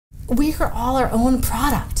We are all our own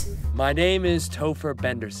product. My name is Topher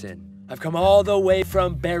Benderson. I've come all the way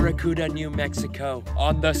from Barracuda, New Mexico,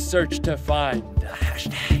 on the search to find the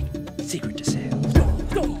hashtag secret to sales.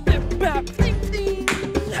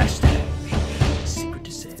 Hashtag secret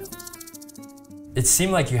to sales. It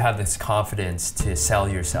seemed like you have this confidence to sell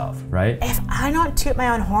yourself, right? If I don't toot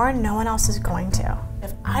my own horn, no one else is going to.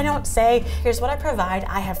 If I don't say, here's what I provide,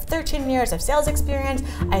 I have 13 years of sales experience,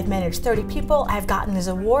 I've managed 30 people, I've gotten these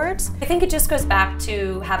awards. I think it just goes back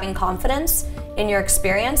to having confidence in your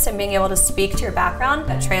experience and being able to speak to your background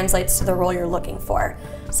that translates to the role you're looking for.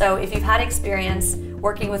 So if you've had experience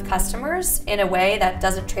working with customers in a way that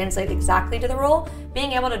doesn't translate exactly to the role,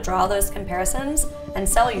 being able to draw those comparisons and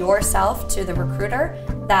sell yourself to the recruiter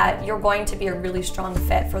that you're going to be a really strong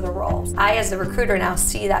fit for the role. I, as the recruiter, now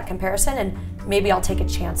see that comparison and maybe I'll take a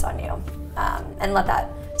chance on you and let that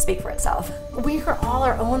speak for itself. We are all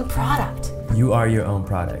our own product. You are your own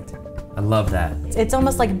product. I love that. It's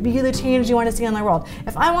almost like be the change you want to see in the world.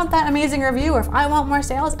 If I want that amazing review or if I want more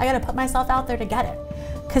sales, I gotta put myself out there to get it.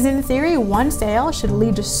 Because in theory, one sale should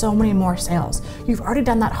lead to so many more sales. You've already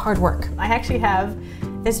done that hard work. I actually have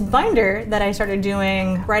this binder that I started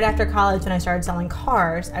doing right after college when I started selling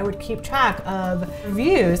cars. I would keep track of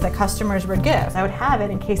reviews that customers would give. I would have it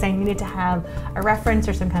in case I needed to have a reference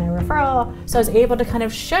or some kind of referral. So I was able to kind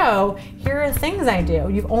of show, here are the things I do.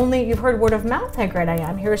 You've heard word of mouth how great I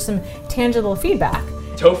am. Here's some tangible feedback.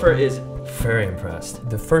 Topher is very impressed.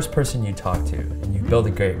 The first person you talk to and you build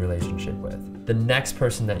a great relationship with, the next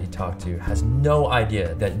person that you talk to has no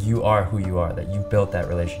idea that you are who you are, that you built that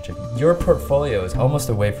relationship. Your portfolio is almost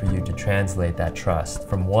a way for you to translate that trust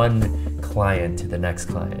from one client to the next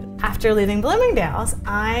client. After leaving Bloomingdale's,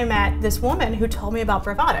 I met this woman who told me about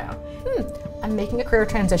Bravado. I'm making a career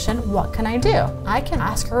transition, what can I do? I can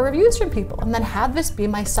ask for reviews from people and then have this be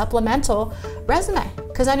my supplemental resume.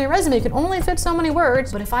 Because on your resume, you can only fit so many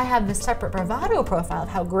words, but if I have this separate Bravado profile of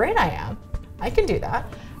how great I am, I can do that.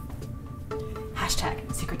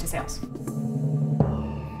 Hashtag secret to sales.